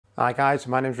Hi guys,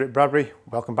 my name is Bradbury.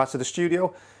 Welcome back to the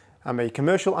studio. I'm a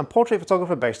commercial and portrait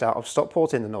photographer based out of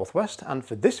Stockport in the Northwest, and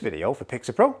for this video for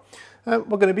PiXAPRO,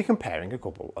 we're going to be comparing a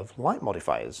couple of light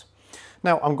modifiers.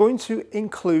 Now I'm going to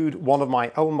include one of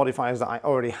my own modifiers that I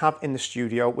already have in the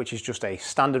studio, which is just a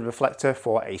standard reflector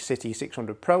for a CITI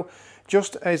 600 Pro,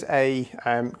 just as a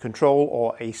control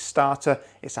or a starter.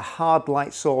 It's a hard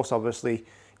light source, obviously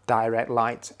direct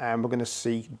light, and we're going to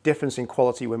see difference in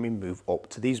quality when we move up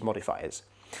to these modifiers.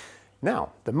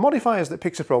 Now, the modifiers that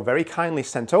PiXAPRO very kindly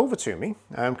sent over to me,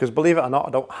 because believe it or not,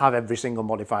 I don't have every single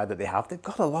modifier that they have. They've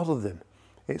got a lot of them.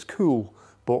 It's cool,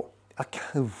 but I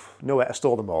can't nowhere to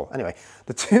store them all. Anyway,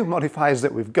 the two modifiers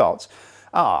that we've got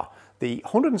are the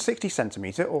 160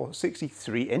 centimeter or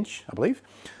 63 inch, I believe,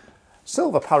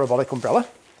 silver parabolic umbrella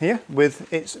here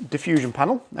with its diffusion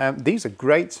panel. These are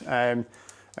great.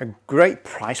 A great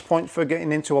price point for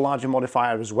getting into a larger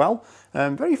modifier as well.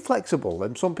 Very flexible,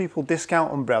 and some people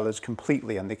discount umbrellas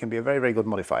completely, and they can be a very, very good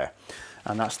modifier.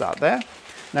 And that's that there.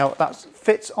 Now that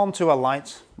fits onto a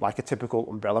light like a typical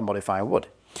umbrella modifier would.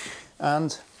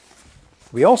 And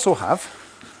we also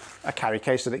have a carry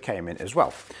case that it came in as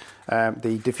well.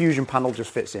 The diffusion panel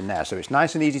just fits in there, so it's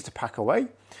nice and easy to pack away,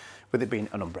 with it being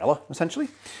an umbrella essentially,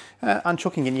 and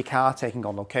chucking in your car, taking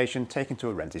on location, taking to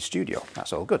a rented studio.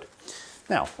 That's all good.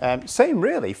 Now, same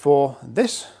really for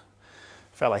this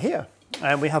fella here.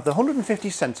 We have the 150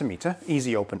 centimeter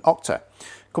ESI-Open Octa.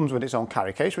 Comes with its own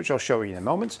carry case, which I'll show you in a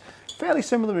moment. Fairly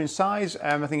similar in size.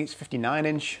 I think it's 59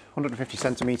 inch, 150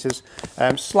 centimeters.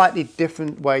 Slightly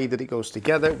different way that it goes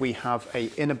together. We have a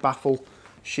inner baffle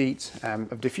sheet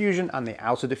of diffusion and the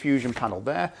outer diffusion panel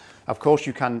there. Of course,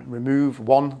 you can remove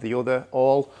one, the other,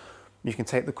 all. You can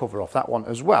take the cover off that one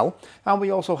as well. And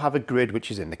we also have a grid which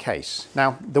is in the case.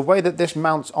 Now, the way that this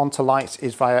mounts onto lights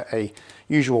is via a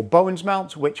usual Bowens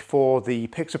mount, which for the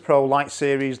PiXAPRO light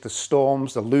series, the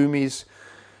Storms, the Lumis,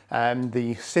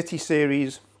 the CITI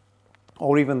series,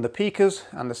 or even the Pikas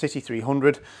and the CITI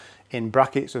 300 in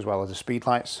brackets, as well as the speed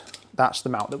lights, that's the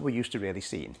mount that we're used to really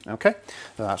seeing, okay?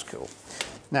 So that's cool.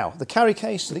 Now, the carry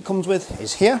case that it comes with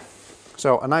is here.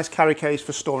 So a nice carry case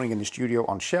for storing in the studio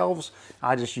on shelves.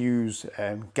 I just use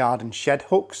garden shed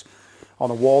hooks on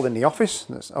a wall in the office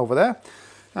that's over there.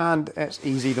 And it's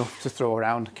easy enough to throw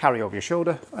around, carry over your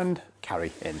shoulder, and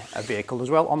carry in a vehicle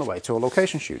as well on the way to a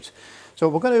location shoot. So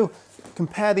we're going to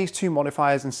compare these two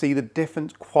modifiers and see the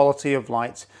different quality of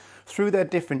light through their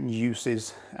different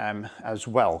uses as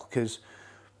well, because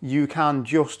you can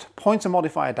just point a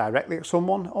modifier directly at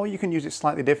someone, or you can use it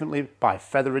slightly differently by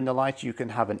feathering the light. You can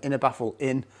have an inner baffle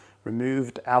in,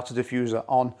 removed, outer diffuser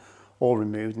on or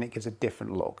removed, and it gives a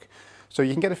different look. So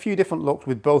you can get a few different looks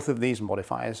with both of these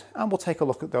modifiers, and we'll take a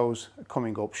look at those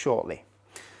coming up shortly.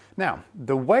 Now,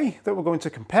 the way that we're going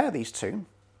to compare these two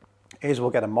is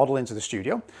we'll get a model into the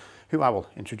studio, who I will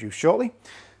introduce shortly,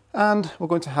 and we're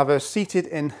going to have her seated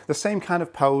in the same kind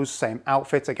of pose, same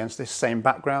outfit against this same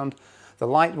background. The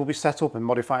light will be set up and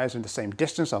modifiers in the same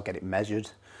distance. I'll get it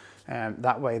measured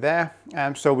that way there.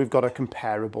 So we've got a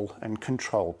comparable and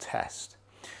controlled test.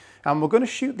 And we're going to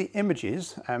shoot the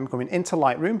images coming into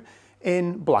Lightroom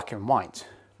in black and white.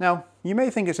 Now, you may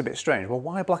think it's a bit strange. Well,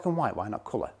 why black and white? Why not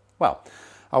color? Well,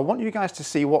 I want you guys to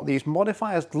see what these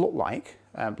modifiers look like.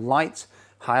 Light,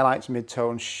 highlights,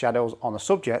 midtones, shadows on the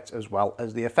subject, as well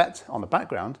as the effect on the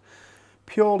background,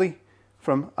 purely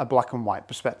from a black and white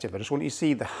perspective. I just want you to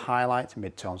see the highlight,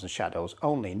 midtones and shadows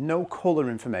only. No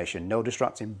color information, no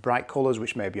distracting bright colors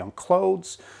which may be on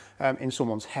clothes, in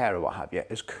someone's hair or what have you.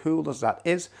 As cool as that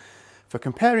is, for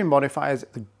comparing modifiers,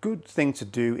 the good thing to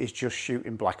do is just shoot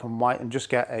in black and white and just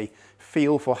get a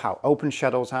feel for how open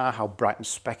shadows are, how bright and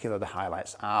specular the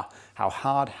highlights are, how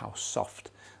hard, how soft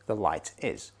the light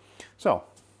is. So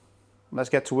let's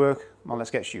get to work and let's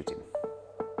get shooting.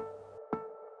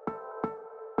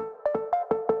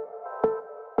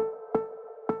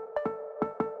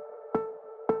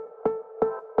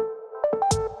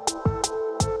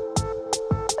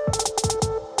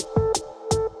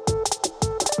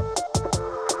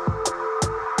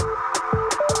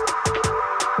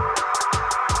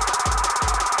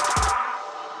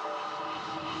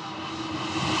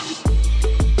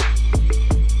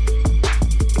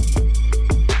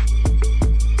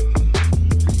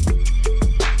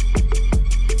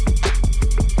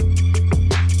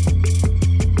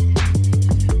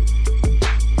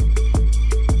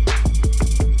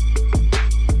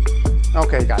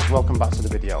 Okay guys, welcome back to the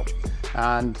video.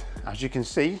 And as you can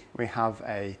see, we have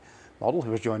a model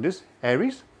who has joined us,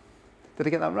 Eris. Did I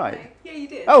get that right? Yeah, you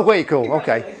did. Oh, very cool.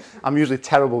 Okay. I'm usually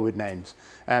terrible with names.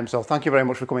 So thank you very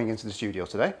much for coming into the studio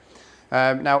today.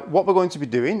 Now, what we're going to be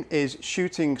doing is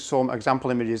shooting some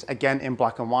example images, again in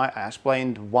black and white. I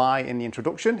explained why in the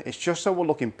introduction. It's just so we're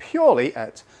looking purely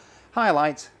at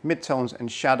highlight, midtones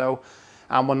and shadow,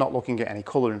 and we're not looking at any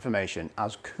colour information.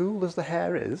 As cool as the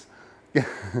hair is.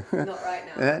 Not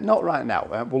right now. Not right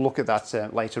now. We'll look at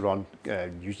that later on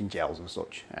using gels and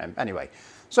such. Anyway,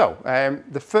 so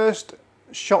the first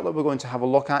shot that we're going to have a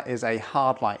look at is a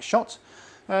hard light shot,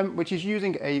 which is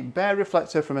using a bare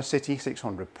reflector from a CITI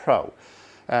 600 Pro.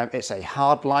 It's a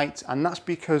hard light, and that's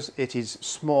because it is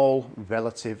small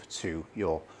relative to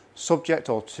your subject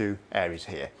or to Eris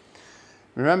here.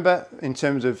 Remember, in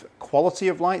terms of quality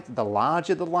of light, the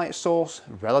larger the light source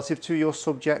relative to your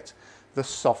subject, the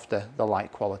softer the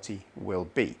light quality will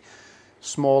be.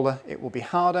 Smaller, it will be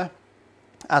harder.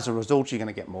 As a result, you're going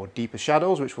to get more deeper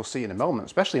shadows, which we'll see in a moment,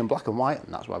 especially in black and white,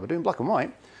 and that's why we're doing black and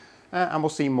white. And we'll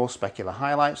see more specular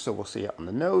highlights, so we'll see it on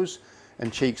the nose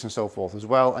and cheeks and so forth as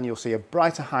well, and you'll see a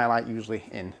brighter highlight usually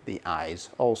in the eyes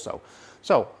also.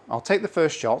 So I'll take the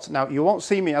first shot. Now, you won't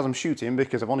see me as I'm shooting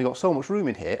because I've only got so much room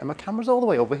in here, and my camera's all the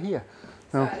way over here.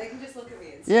 So, sorry, they can just look at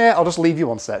me instead. Yeah, I'll just leave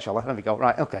you on set, shall I? There we go.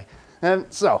 Right, okay.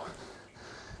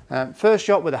 First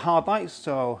shot with a hard light,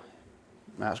 so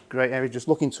that's great area, just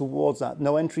looking towards that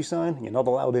no entry sign. You're not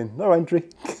allowed in, no entry.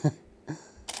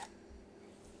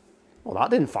 Well,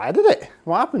 that didn't fire, did it?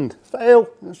 What happened? Fail.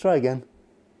 Let's try again.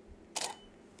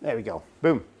 There we go,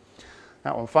 boom.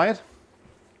 That one fired.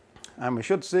 And we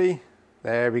should see,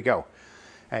 there we go,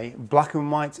 a black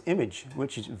and white image,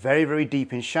 which is very, very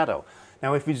deep in shadow.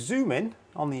 Now, if we zoom in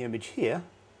on the image here,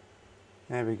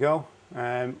 there we go.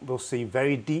 We'll see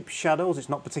very deep shadows. It's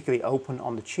not particularly open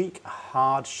on the cheek, a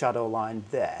hard shadow line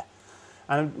there.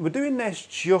 And we're doing this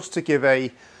just to give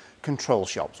a control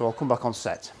shot. So I'll come back on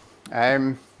set.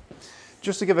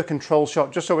 Just to give a control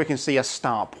shot, just so we can see a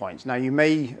start point. Now, you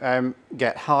may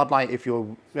get hard light if you're,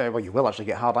 well, you will actually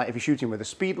get hard light if you're shooting with a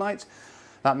speed light.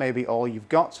 That may be all you've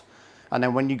got. And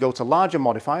then when you go to larger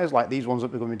modifiers, like these ones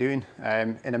that we're going to be doing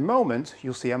in a moment,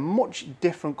 you'll see a much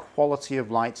different quality of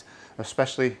light,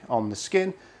 especially on the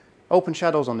skin, open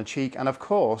shadows on the cheek, and of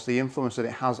course, the influence that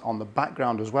it has on the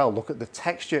background as well. Look at the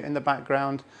texture in the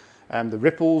background, the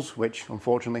ripples, which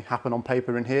unfortunately happen on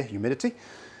paper in here, humidity,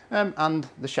 and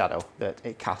the shadow that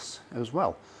it casts as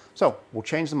well. So we'll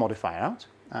change the modifier out,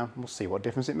 and we'll see what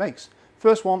difference it makes.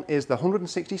 First one is the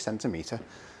 160 centimeter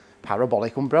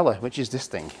parabolic umbrella, which is this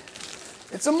thing.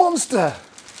 It's a monster!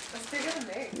 That's bigger than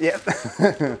me.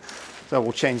 Yep. So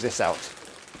we'll change this out.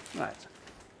 Right.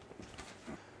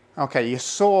 Okay, you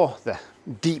saw the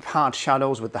deep hard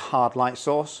shadows with the hard light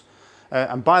source.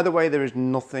 And by the way, there is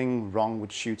nothing wrong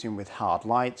with shooting with hard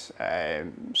light.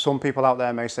 Some people out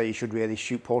there may say you should really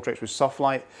shoot portraits with soft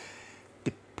light.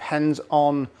 Depends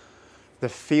on the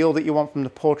feel that you want from the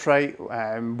portrait,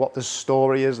 what the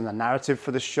story is and the narrative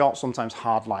for the shot. Sometimes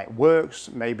hard light works.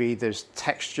 Maybe there's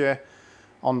texture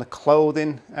on the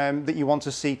clothing that you want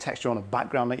to see, texture on a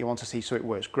background that you want to see, so it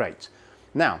works great.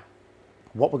 Now,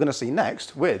 what we're going to see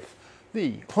next with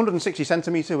the 160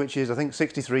 centimeter, which is I think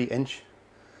 63 inch.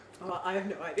 Oh, I have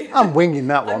no idea. I'm winging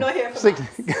that one. I'm not here for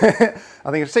that.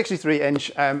 I think it's 63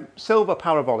 inch silver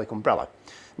parabolic umbrella.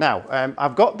 Now,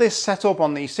 I've got this set up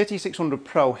on the CITI 600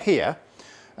 Pro here,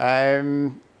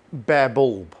 bare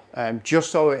bulb, just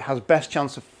so it has best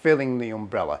chance of filling the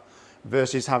umbrella,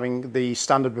 versus having the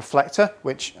standard reflector,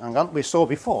 which hang on, we saw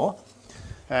before,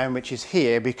 which is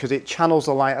here because it channels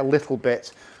the light a little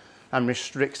bit and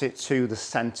restricts it to the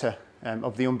center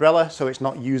of the umbrella, so it's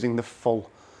not using the full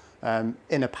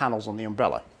inner panels on the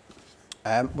umbrella.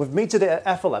 We've metered it at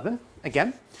f11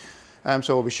 again,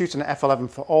 so we'll be shooting at f11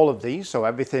 for all of these, so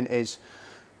everything is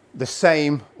the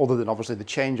same other than obviously the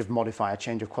change of modifier,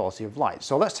 change of quality of light.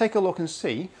 So let's take a look and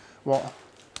see what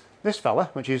this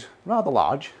fella, which is rather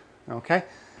large, okay,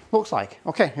 looks like.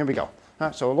 Okay, here we go.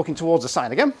 Right, so we're looking towards the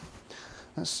side again.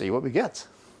 Let's see what we get.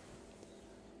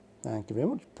 Thank you very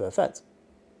much. Perfect.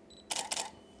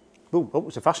 Boom. Oh,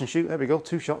 it's a fast and shoot. There we go.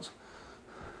 2 shots.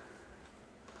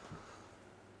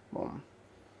 Boom.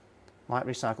 Light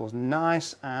recycles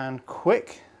nice and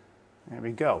quick. There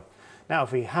we go. Now,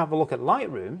 if we have a look at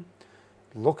Lightroom,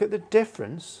 look at the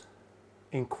difference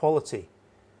in quality,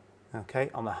 okay,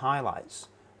 on the highlights.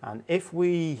 And if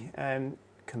we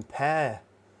compare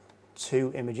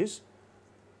 2 images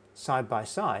side by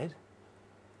side,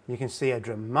 you can see a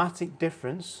dramatic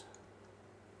difference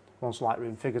once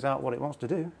Lightroom figures out what it wants to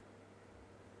do.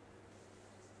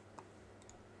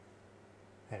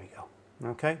 There we go.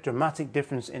 Okay, dramatic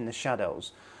difference in the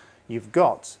shadows. You've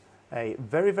got a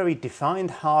very, very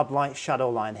defined hard light shadow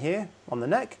line here on the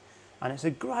neck, and it's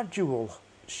a gradual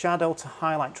shadow to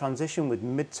highlight transition with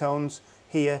midtones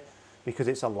here because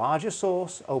it's a larger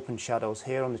source, open shadows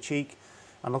here on the cheek,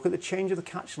 and look at the change of the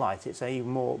catch light. It's a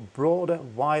more broader,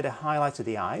 wider highlight of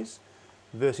the eyes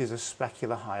versus a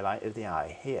specular highlight of the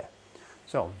eye here.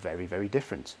 So very, very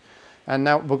different. And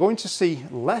now we're going to see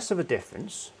less of a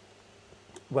difference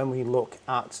when we look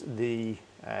at the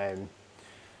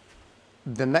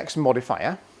next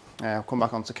modifier. I'll come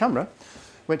back onto camera,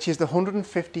 which is the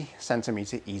 150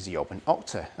 centimeter EssentialPhoto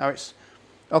Octa. Now it's,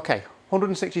 okay,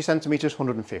 160 centimeters,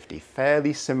 150,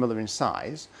 fairly similar in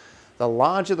size. The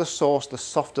larger the source, the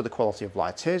softer the quality of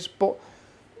light is, but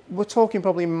we're talking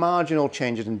probably marginal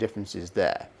changes and differences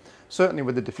there. Certainly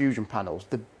with the diffusion panels.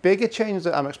 The bigger change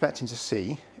that I'm expecting to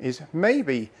see is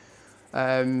maybe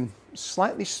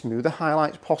slightly smoother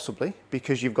highlights, possibly,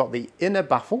 because you've got the inner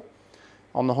baffle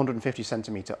on the 150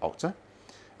 centimeter Octa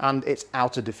and its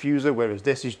outer diffuser, whereas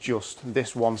this is just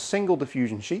this one single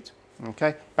diffusion sheet,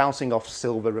 okay, bouncing off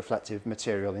silver reflective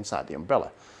material inside the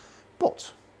umbrella.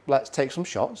 But let's take some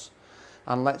shots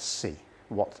and let's see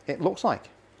what it looks like.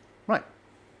 Right,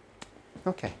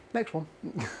 okay, next one.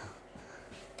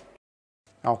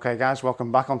 Okay guys,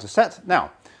 welcome back onto set.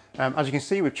 Now, as you can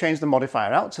see, we've changed the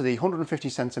modifier out to the 150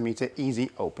 centimeter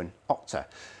EssentialPhoto Octa.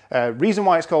 Reason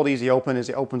why it's called EssentialPhoto is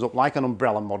it opens up like an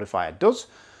umbrella modifier does,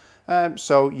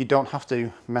 so you don't have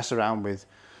to mess around with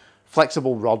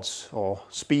flexible rods or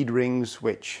speed rings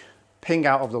which ping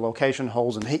out of the location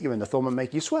holes and hit you in the thumb and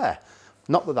make you swear.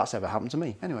 Not that that's ever happened to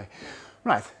me, anyway.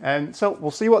 Right, so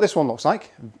we'll see what this one looks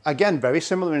like. Again, very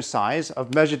similar in size.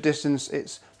 I've measured distance,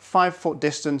 it's 5 foot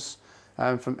distance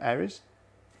from Eris.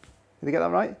 Did I get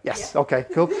that right? Yes, yeah. Okay,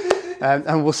 cool.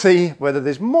 And we'll see whether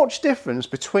there's much difference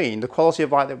between the quality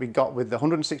of light that we got with the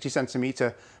 160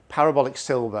 centimeter parabolic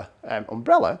silver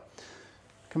umbrella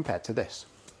compared to this.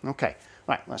 Okay,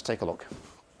 right, let's take a look.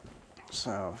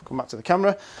 So I've come back to the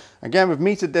camera. Again, we've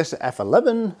metered this at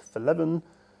f11, f11,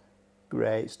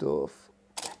 great stuff.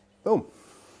 Boom.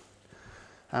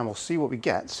 And we'll see what we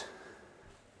get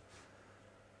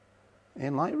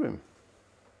in Lightroom.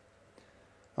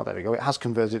 Oh, there we go. It has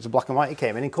converted it to black and white. It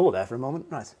came in colour there for a moment.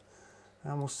 Right.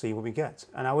 And we'll see what we get.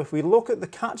 And now if we look at the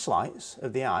catch lights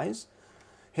of the eyes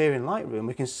here in Lightroom,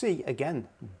 we can see, again,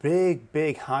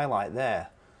 big highlight there.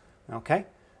 Okay.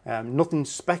 Nothing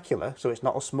specular, so it's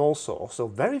not a small source. So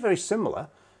very, very similar.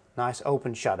 Nice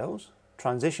open shadows.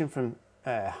 Transition from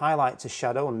highlight to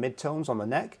shadow and midtones on the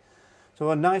neck. So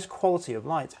a nice quality of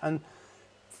light. And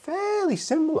fairly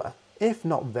similar, if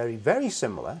not very, very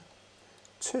similar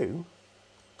to,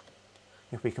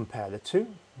 if we compare the two,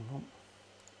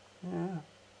 yeah,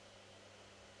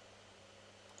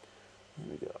 there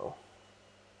we go.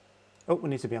 Oh, we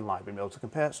need to be in Lightroom to be able to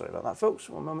compare. Sorry about that, folks.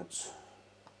 One moment.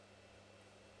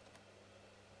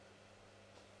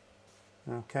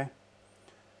 Okay,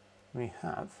 we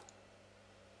have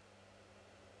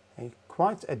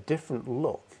quite a different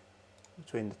look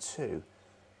between the two.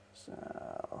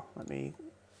 So let me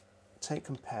take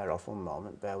compare off one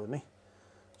moment. Bear with me.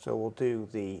 So we'll do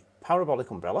the parabolic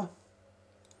umbrella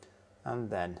and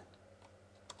then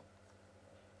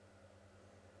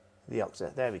the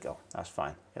Octa. There we go. That's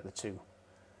fine. Get the two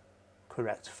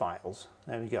correct files.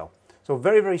 There we go. So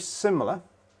very, very similar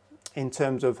in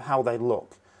terms of how they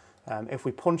look. If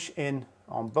we punch in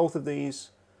on both of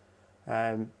these,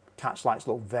 catch lights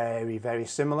look very, very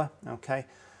similar. Okay.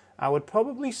 I would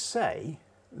probably say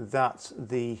that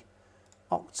the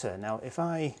Octa, now if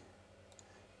I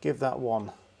give that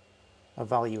one a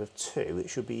value of 2, it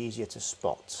should be easier to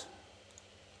spot.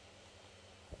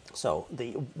 So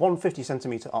the 150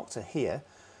 centimeter Octa here,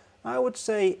 I would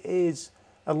say is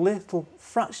a little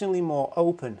fractionally more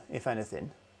open, if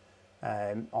anything,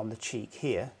 on the cheek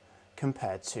here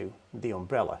compared to the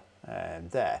umbrella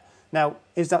there. Now,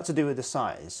 is that to do with the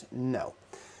size? No.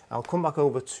 I'll come back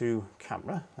over to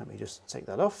camera. Let me just take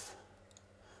that off.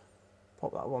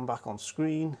 Pop that one back on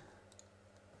screen.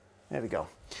 There we go.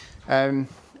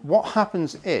 What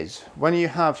happens is when you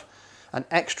have an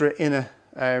extra inner,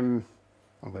 I'm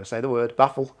going to say the word,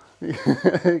 baffle,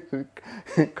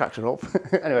 cracks it up.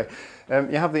 Anyway,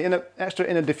 you have the extra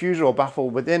inner diffuser or baffle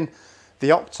within the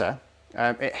Octa.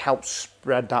 It helps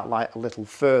spread that light a little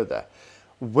further.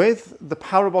 With the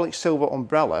parabolic silver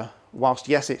umbrella, whilst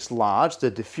yes, it's large,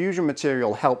 the diffusion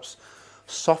material helps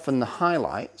soften the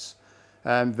highlights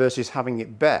versus having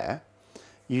it bare.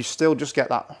 You still just get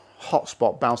that hot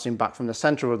spot bouncing back from the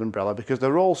center of the umbrella because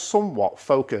they're all somewhat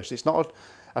focused. It's not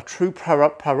a true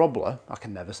parabola, I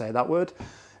can never say that word,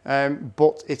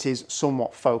 but it is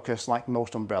somewhat focused like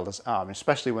most umbrellas are,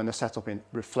 especially when they're set up in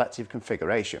reflective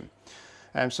configuration.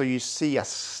 So you see a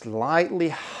slightly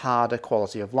harder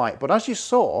quality of light, but as you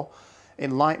saw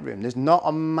in Lightroom, there's not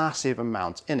a massive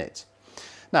amount in it.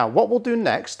 Now, what we'll do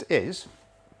next is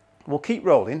we'll keep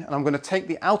rolling, and I'm going to take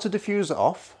the outer diffuser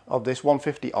off of this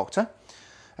 150 Octa.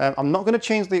 I'm not going to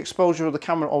change the exposure of the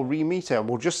camera or remeter.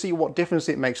 We'll just see what difference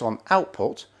it makes on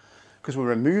output, because we're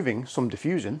removing some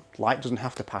diffusion. Light doesn't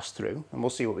have to pass through, and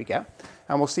we'll see what we get.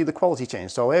 And we'll see the quality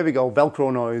change. So here we go,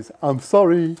 Velcro noise. I'm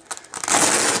sorry.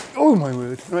 Oh my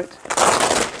word, right.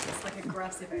 It's like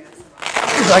aggressive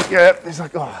ASMR. It's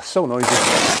like, oh, so noisy.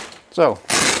 So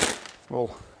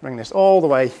we'll bring this all the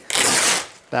way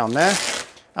down there.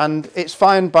 And it's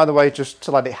fine, by the way, just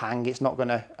to let it hang. It's not going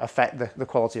to affect the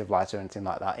quality of light or anything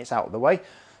like that. It's out of the way.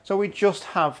 So we just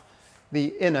have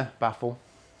the inner baffle,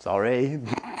 sorry,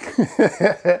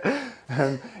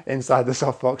 inside the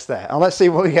softbox there. And let's see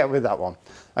what we get with that one.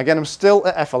 Again, I'm still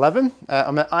at f11.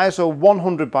 I'm at ISO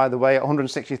 100, by the way, at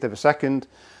 160th of a second.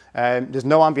 There's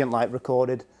no ambient light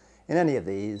recorded in any of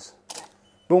these.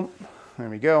 Boom, there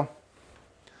we go.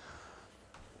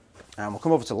 And we'll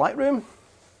come over to Lightroom.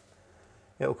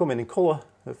 It'll come in colour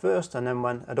at first, and then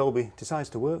when Adobe decides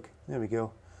to work, there we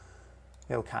go,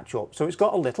 it'll catch up. So it's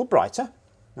got a little brighter,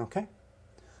 okay,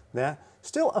 there.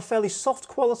 Still a fairly soft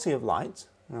quality of light,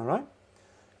 all right.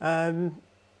 And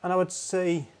I would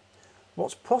say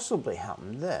what's possibly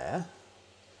happened there,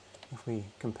 if we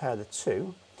compare the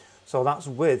two, so that's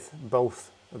with both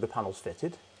of the panels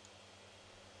fitted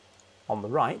on the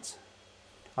right,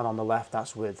 and on the left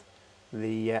that's with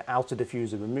the outer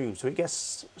diffuser removed. So it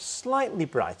gets slightly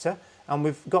brighter, and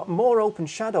we've got more open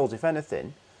shadows, if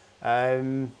anything,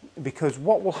 because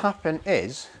what will happen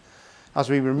is, as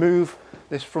we remove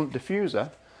this front diffuser,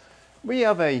 we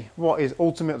have what is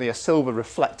ultimately a silver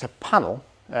reflector panel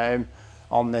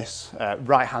on this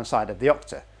right hand side of the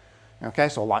Octa. Okay,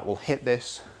 so light will hit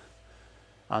this,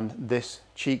 and this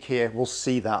cheek here will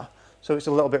see that, so it's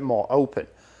a little bit more open.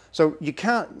 So you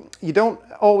don't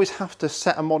always have to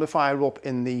set a modifier up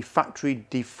in the factory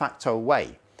de facto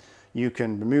way. You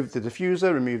can remove the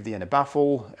diffuser, remove the inner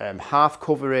baffle, half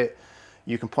cover it.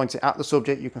 You can point it at the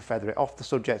subject, you can feather it off the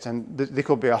subject, and there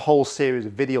could be a whole series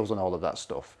of videos on all of that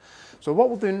stuff. So what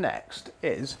we'll do next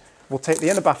is we'll take the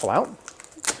inner baffle out,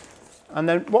 and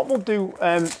then what we'll do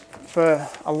for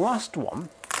a last one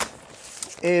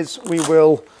is we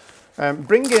will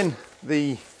bring in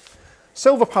the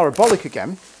silver parabolic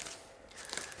again.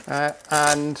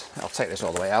 And I'll take this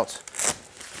all the way out.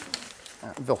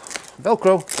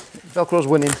 Velcro's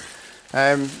winning.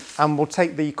 And we'll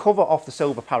take the cover off the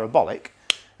silver parabolic,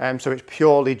 so it's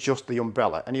purely just the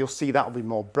umbrella. And you'll see that'll be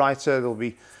more brighter, there'll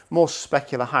be more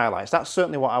specular highlights. That's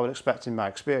certainly what I would expect in my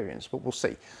experience, but we'll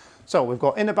see. So we've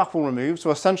got inner baffle removed, so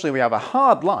essentially we have a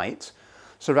hard light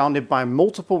surrounded by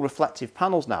multiple reflective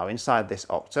panels now inside this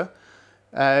Octa,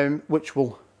 which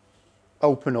will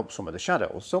open up some of the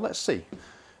shadows. So let's see.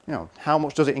 You know, how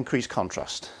much does it increase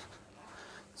contrast?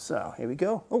 So here we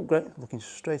go. Oh, great, looking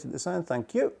straight at the sign,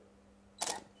 thank you.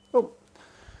 Oh,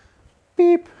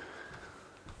 beep.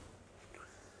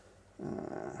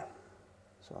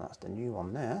 So that's the new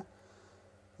one there.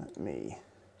 Let me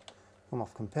come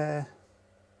off compare.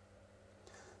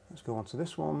 Let's go on to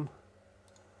this one.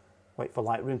 Wait for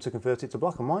Lightroom to convert it to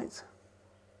black and white.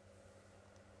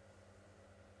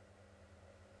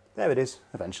 There it is,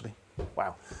 eventually.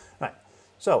 Wow. Right.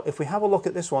 So if we have a look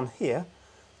at this one here,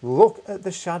 look at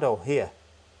the shadow here.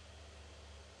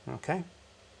 Okay.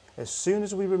 As soon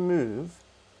as we remove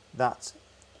that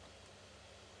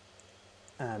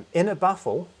inner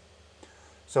baffle,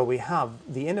 so we have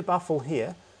the inner baffle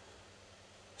here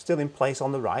still in place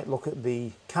on the right. Look at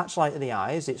the catch light of the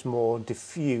eyes, it's more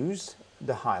diffused,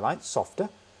 the highlight softer,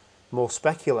 more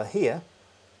specular here,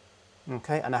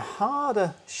 okay, and a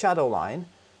harder shadow line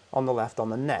on the left on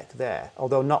the neck there,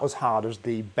 although not as hard as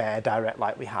the bare direct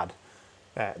light we had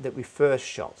that we first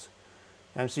shot.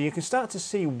 So you can start to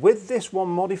see with this one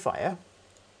modifier,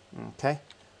 okay,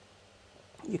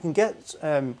 you can get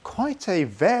quite a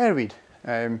varied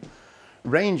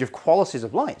range of qualities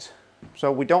of light.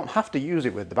 So we don't have to use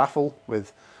it with the baffle,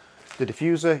 with the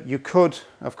diffuser. You could,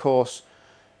 of course,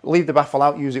 leave the baffle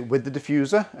out, use it with the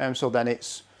diffuser, so then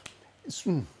it's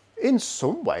in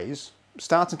some ways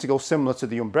starting to go similar to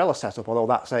the umbrella setup, although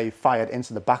that's fired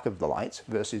into the back of the light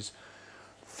versus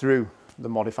through the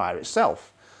modifier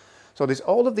itself. So there's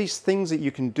all of these things that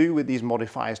you can do with these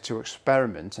modifiers to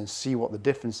experiment and see what the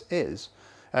difference is,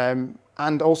 and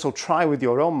also try with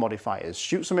your own modifiers.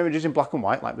 Shoot some images in black and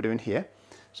white like we're doing here,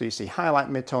 so you see highlight,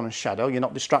 midtone and shadow. You're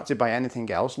not distracted by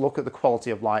anything else. Look at the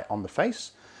quality of light on the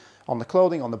face, on the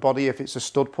clothing, on the body, if it's a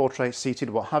stud portrait, seated,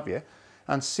 what have you,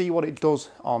 and see what it does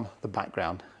on the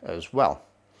background as well.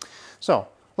 So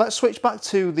let's switch back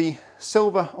to the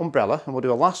silver umbrella and we'll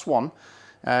do a last one.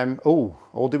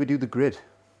 Or do we do the grid?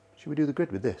 Should we do the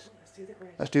grid with this? Let's do the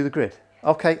grid. Let's do the grid.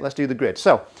 Okay, let's do the grid.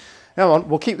 So, come on,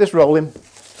 we'll keep this rolling.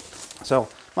 So,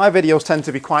 my videos tend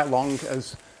to be quite long,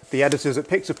 as the editors at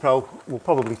PiXAPRO will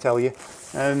probably tell you.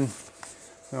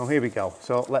 So here we go.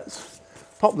 So let's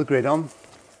pop the grid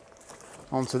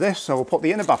onto this. So we'll put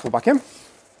the inner baffle back in.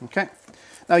 Okay.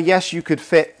 Now, yes, you could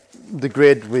fit the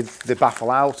grid with the baffle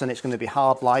out, and it's going to be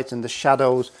hard light, and the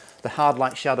shadows, the hard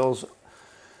light shadows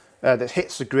that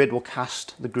hits the grid will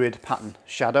cast the grid pattern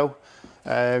shadow.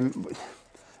 Man,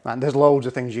 there's loads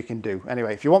of things you can do.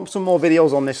 Anyway, if you want some more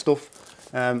videos on this stuff,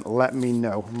 let me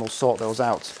know and we'll sort those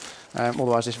out.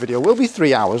 Otherwise this video will be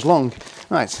 3 hours long.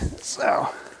 Right, so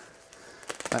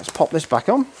let's pop this back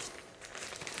on.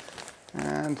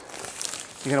 And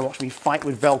you're going to watch me fight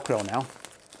with Velcro now.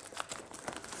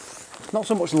 Not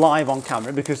so much live on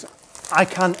camera because I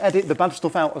can edit the bad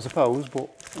stuff out, I suppose, but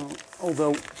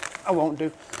although I won't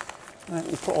do. We'll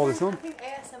put all this on. I think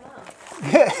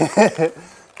ASMR. Edit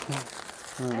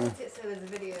it so there's a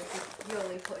video of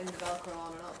purely putting the Velcro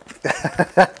on and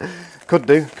off. Could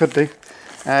do.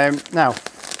 Now,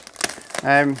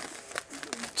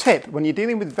 tip, when you're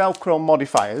dealing with Velcro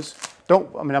modifiers, I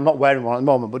mean, I'm not wearing one at the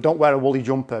moment, but don't wear a woolly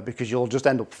jumper because you'll just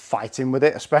end up fighting with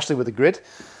it, especially with the grid.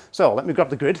 So let me grab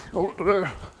the grid. Oh,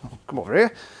 come over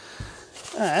here.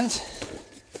 And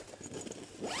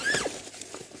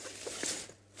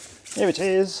here it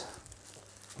is.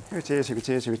 Here it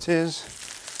is.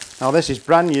 Now this is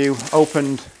brand new,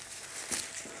 opened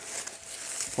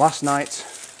last night.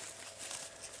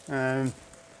 And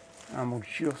we'll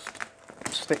just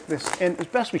stick this in as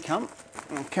best we can.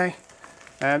 Okay.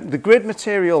 The grid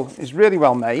material is really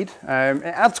well made. It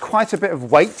adds quite a bit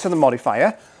of weight to the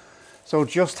modifier. So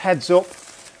just heads up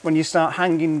when you start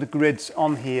hanging the grids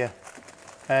on here.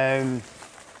 You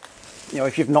know,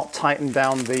 if you've not tightened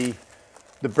down the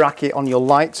bracket on your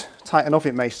light tight enough,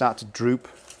 it may start to droop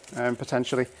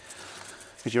potentially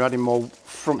because you're adding more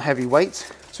front heavy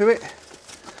weight to it.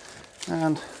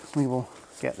 And we will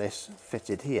get this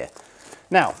fitted here.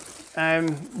 Now,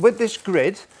 with this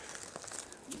grid,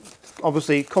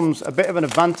 obviously comes a bit of an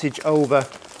advantage over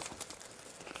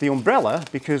the umbrella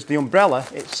because the umbrella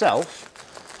itself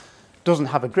doesn't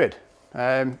have a grid.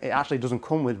 It actually doesn't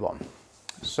come with one.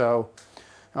 So,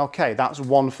 okay, that's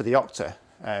one for the Octa.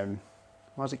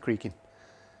 Why is it creaking?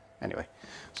 Anyway,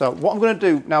 so what I'm going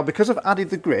to do now, because I've added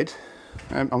the grid,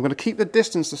 I'm going to keep the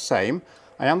distance the same.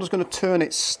 I am just going to turn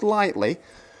it slightly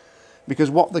because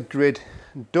what the grid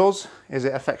does is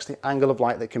it affects the angle of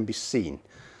light that can be seen.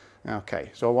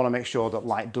 Okay, so I want to make sure that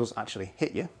light does actually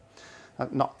hit you,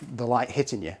 not the light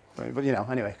hitting you, but you know,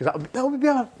 anyway, because that would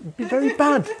be very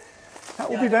bad. That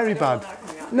would be very bad.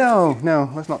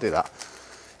 No, let's not do that.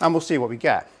 And we'll see what we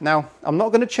get. Now, I'm not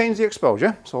going to change the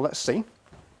exposure, so let's see.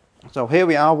 So here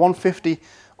we are, 150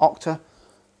 Octa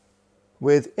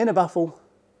with inner baffle,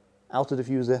 outer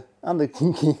diffuser, and the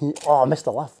oh, I missed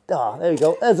a laugh. Ah, there we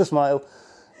go. There's a smile.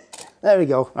 There we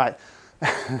go. Right.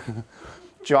 I'm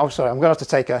sorry. I'm going to have to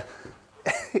take a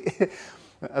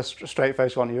straight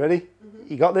face one. You ready?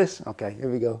 Mm-hmm. You got this? Okay. Here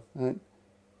we go. Right.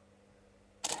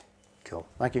 Cool.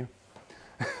 Thank you.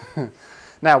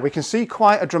 Now we can see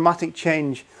quite a dramatic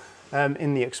change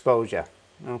in the exposure.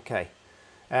 Okay.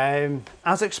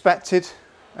 As expected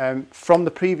from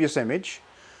the previous image,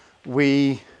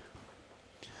 we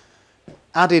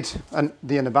added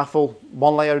the inner baffle,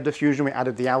 one layer of diffusion, we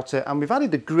added the outer, and we've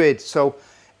added the grid. So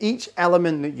each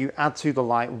element that you add to the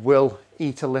light will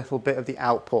eat a little bit of the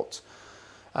output,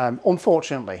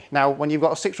 unfortunately. Now, when you've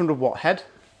got a 600 watt head,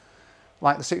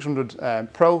 like the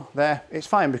 600 Pro there, it's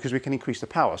fine because we can increase the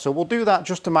power. So we'll do that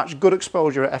just to match good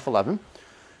exposure at f11,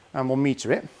 and we'll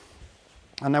meter it.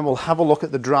 And then we'll have a look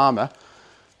at the drama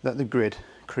that the grid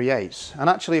creates. And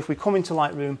actually, if we come into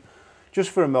Lightroom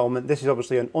just for a moment, this is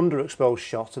obviously an underexposed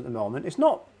shot at the moment. It's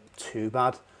not too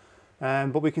bad,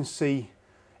 but we can see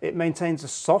it maintains a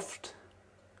soft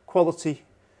quality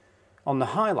on the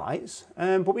highlights,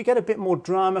 but we get a bit more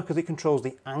drama because it controls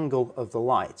the angle of the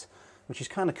light, which is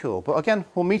kind of cool. But again,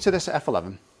 we'll meter this at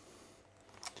f11.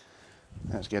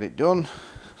 Let's get it done.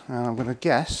 And I'm going to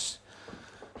guess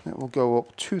it will go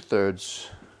up 2/3.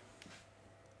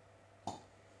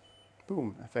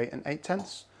 Boom, f8 and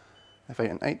 8/10.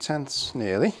 f8 and 8/10,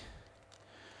 nearly.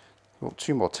 Go up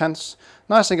 2 more tenths.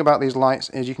 Nice thing about these lights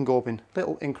is you can go up in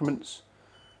little increments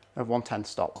of 1/10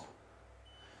 stop.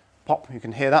 Pop, you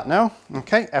can hear that now.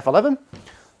 Okay, f11.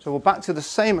 So we're back to the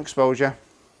same exposure,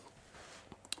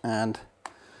 and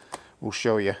we'll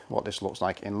show you what this looks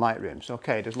like in Lightroom. So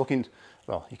okay, just looking,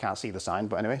 well, you can't see the sign,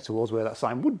 but anyway, towards where that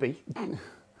sign would be.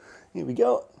 Here we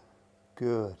go.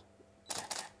 Good.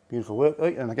 Beautiful work. Oh,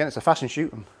 and again, it's a fashion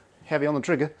shoot. I'm heavy on the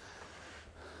trigger.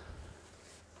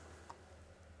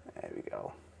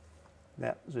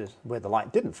 That's where the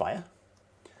light didn't fire,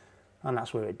 and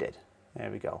that's where it did. There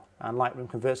we go. And Lightroom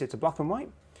converts it to black and white,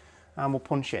 and we'll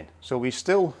punch in. So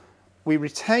we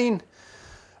retain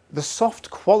the soft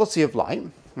quality of light.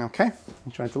 Okay,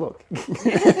 I'm trying to look.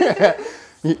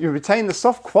 You retain the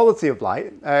soft quality of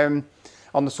light on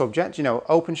the subject. You know,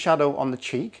 open shadow on the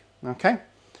cheek. Okay,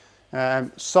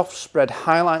 soft spread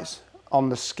highlights on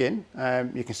the skin.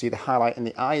 You can see the highlight in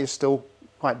the eye is still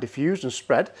quite diffused and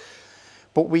spread,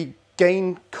 but we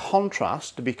gain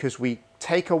contrast because we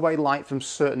take away light from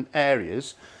certain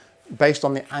areas based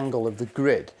on the angle of the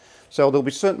grid. So there'll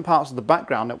be certain parts of the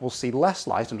background that will see less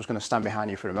light. I'm just going to stand behind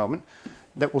you for a moment.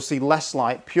 That will see less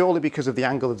light purely because of the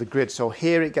angle of the grid. So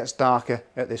here it gets darker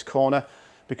at this corner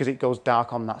because it goes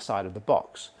dark on that side of the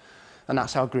box. And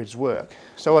that's how grids work.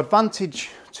 So advantage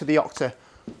to the Octa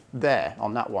there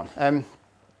on that one.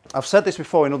 I've said this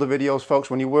before in other videos, folks,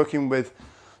 when you're working with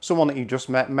someone that you just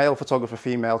met, male photographer,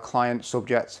 female, client,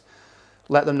 subject,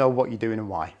 let them know what you're doing and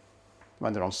why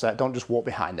when they're on set. Don't just walk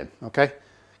behind them, okay?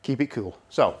 Keep it cool.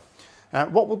 So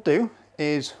what we'll do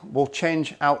is we'll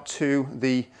change out to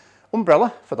the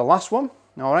umbrella for the last one,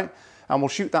 all right? And we'll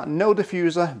shoot that no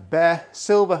diffuser, bare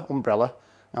silver umbrella,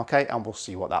 okay? And we'll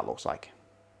see what that looks like.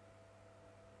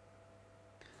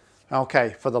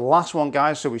 Okay, for the last one,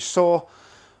 guys, so we saw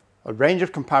a range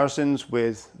of comparisons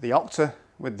with the Octa,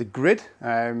 with the grid,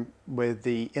 with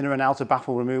the inner and outer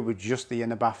baffle removed with just the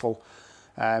inner baffle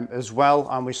as well.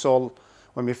 And we saw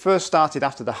when we first started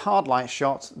after the hard light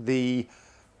shot, the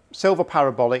silver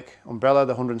parabolic umbrella,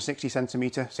 the 160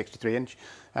 centimeter, 63 inch,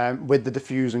 with the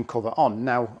diffusion cover on.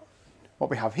 Now, what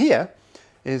we have here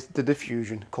is the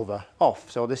diffusion cover off.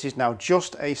 So this is now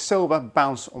just a silver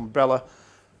bounce umbrella,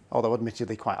 although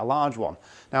admittedly quite a large one.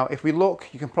 Now, if we look,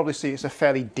 you can probably see it's a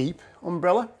fairly deep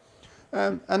umbrella.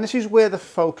 And this is where the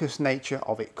focus nature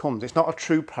of it comes. It's not a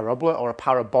true parabola or a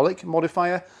parabolic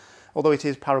modifier, although it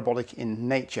is parabolic in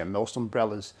nature. Most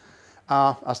umbrellas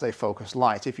are as they focus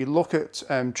light. If you look at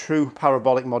true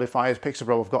parabolic modifiers,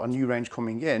 PiXAPRO have got a new range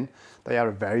coming in. They are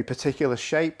a very particular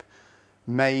shape,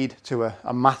 made to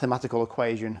a mathematical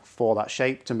equation for that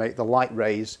shape to make the light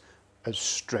rays as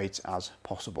straight as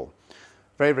possible.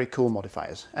 Very, very cool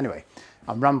modifiers. Anyway,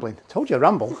 I'm rambling. Told you I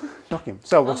ramble. Shocking.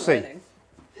 So we'll see.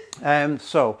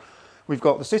 So we've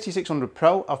got the CITI 600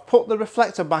 Pro. I've put the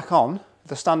reflector back on,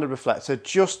 the standard reflector,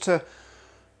 just to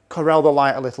corral the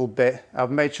light a little bit.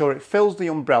 I've made sure it fills the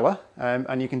umbrella,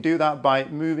 and you can do that by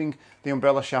moving the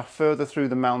umbrella shaft further through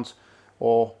the mount,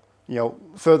 or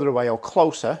further away or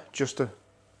closer, just to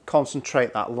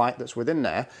concentrate that light that's within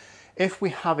there. If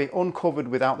we have it uncovered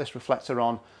without this reflector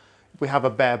on, we have a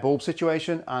bare bulb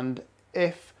situation, and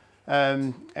if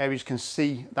Eris can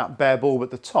see that bare bulb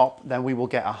at the top, then we will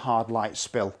get a hard light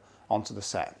spill onto the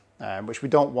set, which we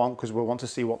don't want, because we want to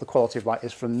see what the quality of light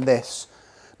is from this,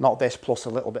 not this plus a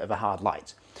little bit of a hard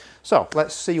light. So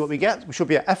let's see what we get. We should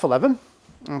be at f11,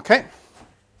 okay,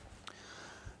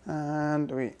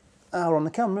 and we are on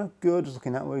the camera. Good, just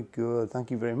looking that way. Good, thank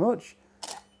you very much.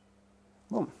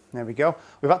 Boom, there we go.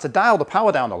 We've had to dial the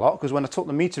power down a lot, because when I took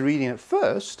the meter reading at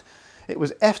first, it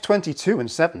was f22 and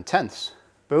 7/10.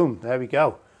 Boom, there we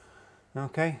go.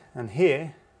 Okay, and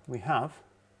here we have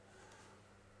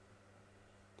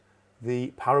the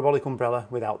parabolic umbrella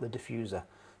without the diffuser.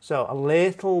 So a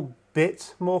little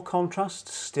bit more contrast,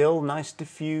 still nice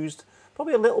diffused,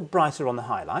 probably a little brighter on the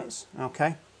highlights,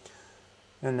 okay,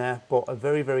 in there, but a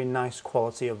very, very nice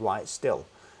quality of light still.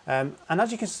 And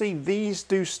as you can see, these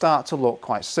do start to look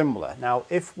quite similar. Now,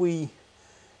 if we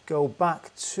go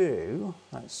back to,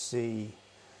 let's see,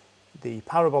 the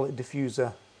parabolic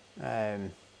diffuser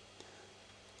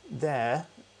there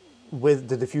with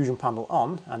the diffusion panel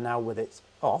on, and now with it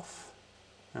off,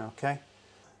 okay.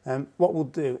 What we'll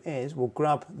do is we'll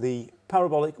grab the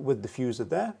parabolic with diffuser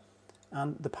there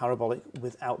and the parabolic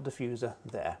without diffuser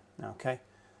there, okay.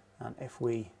 And if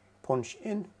we punch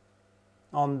in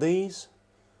on these,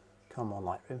 come on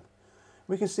Lightroom,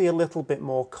 we can see a little bit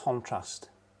more contrast,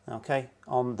 okay,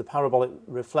 on the parabolic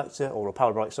reflector, or a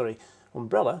parabolic, sorry,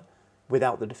 umbrella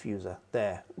without the diffuser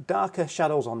there. Darker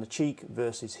shadows on the cheek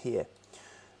versus here.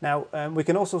 Now, we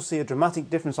can also see a dramatic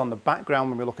difference on the background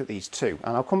when we look at these two.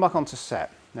 And I'll come back onto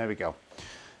set. There we go.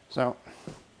 So,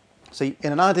 see,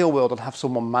 in an ideal world, I'd have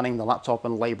someone manning the laptop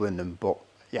and labeling them, but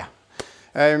yeah.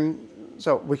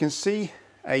 So we can see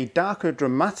a darker,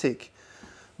 dramatic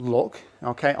look,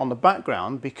 okay, on the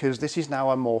background, because this is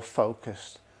now a more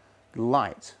focused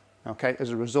light, okay, as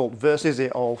a result, versus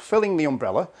it all filling the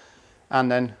umbrella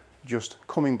and then just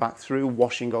coming back through,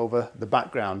 washing over the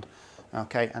background,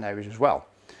 okay, and areas as well.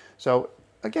 So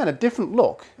again, a different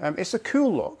look. It's a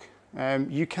cool look.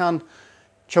 You can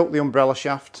choke the umbrella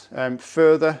shaft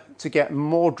further to get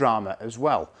more drama as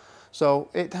well. So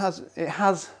it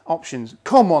has options.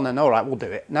 Come on then, all right, we'll do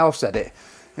it. Now I've said it.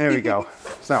 Here we go.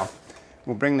 So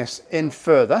we'll bring this in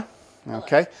further,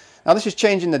 okay. Now this is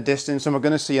changing the distance and we're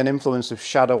going to see an influence of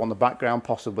shadow on the background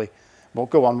possibly, but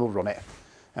go on, we'll run it.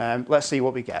 Let's see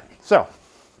what we get. So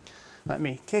let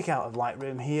me kick out of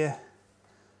Lightroom here,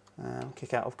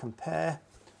 kick out of compare,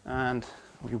 and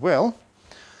we will.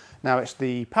 Now it's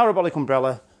the parabolic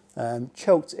umbrella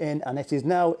choked in, and it is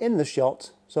now in the shot.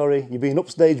 Sorry, you're being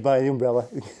upstaged by the umbrella.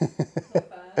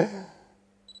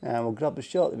 And we'll grab the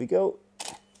shot, there we go.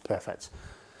 Perfect.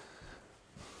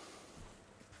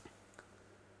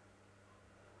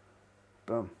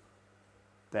 Boom.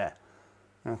 There.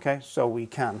 Okay, so we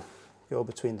can go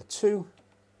between the two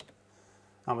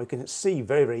and we can see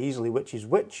very, very easily which is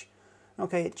which.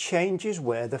 Okay, it changes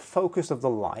where the focus of the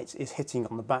light is hitting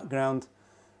on the background.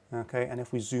 Okay, and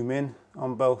if we zoom in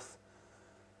on both,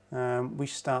 we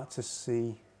start to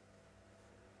see,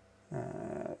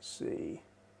 let's see,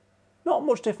 not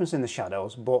much difference in the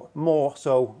shadows, but more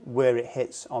so where it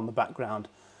hits on the background,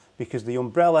 because the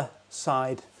umbrella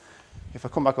side, if I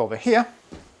come back over here,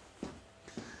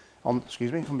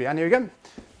 excuse me, from behind here again,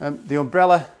 the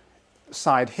umbrella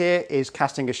side here is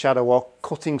casting a shadow or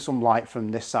cutting some light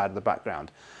from this side of the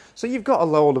background. So you've got a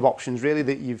load of options really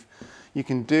that you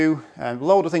can do, a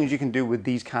load of things you can do with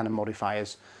these kind of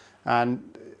modifiers,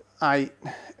 and I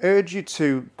urge you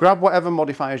to grab whatever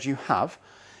modifiers you have,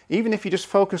 even if you just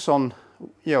focus on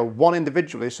one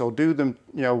individually. So do them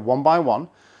one by one,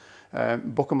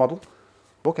 book a model,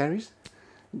 book Eris.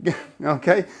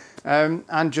 Okay,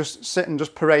 and just sit and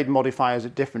just parade modifiers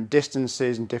at different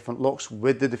distances and different looks,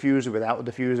 with the diffuser, without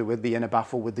the diffuser, with the inner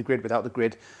baffle, with the grid, without the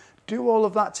grid. Do all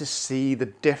of that to see the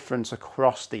difference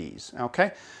across these.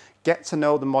 Okay, get to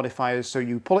know the modifiers so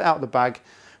you pull it out of the bag,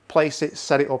 place it,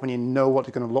 set it up, and you know what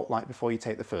it's going to look like before you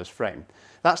take the first frame.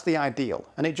 That's the ideal,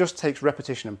 and it just takes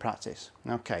repetition and practice.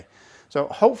 Okay, so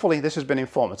hopefully this has been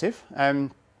informative.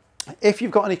 If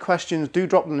you've got any questions, do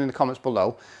drop them in the comments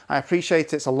below. I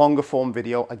appreciate it's a longer form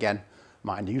video. Again,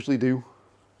 mine usually do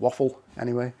waffle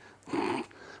anyway.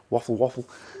 waffle.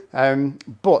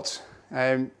 But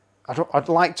I'd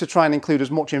like to try and include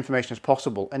as much information as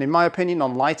possible. And in my opinion,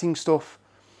 on lighting stuff,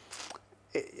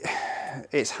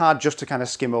 it's hard just to kind of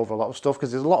skim over a lot of stuff,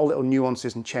 because there's a lot of little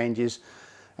nuances and changes.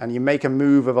 And you make a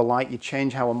move of a light, you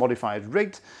change how a modifier is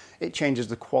rigged, it changes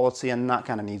the quality, and that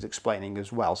kind of needs explaining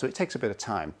as well. So it takes a bit of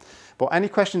time. But any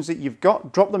questions that you've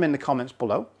got, drop them in the comments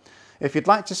below. If you'd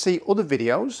like to see other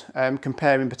videos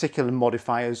comparing particular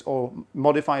modifiers or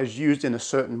modifiers used in a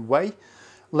certain way,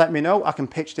 let me know. I can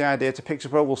pitch the idea to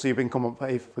PiXAPRO. We'll see if we can come up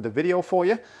with a video for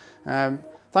you.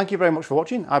 Thank you very much for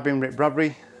watching. I've been Rick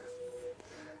Bradbury.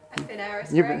 I've been Eris.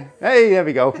 Hey, there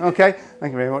we go. Okay,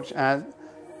 thank you very much. And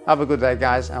have a good day,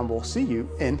 guys, and we'll see you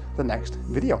in the next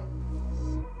video.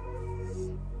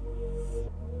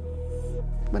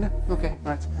 Okay,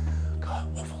 right. God,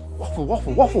 waffle.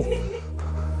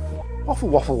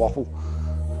 Waffle.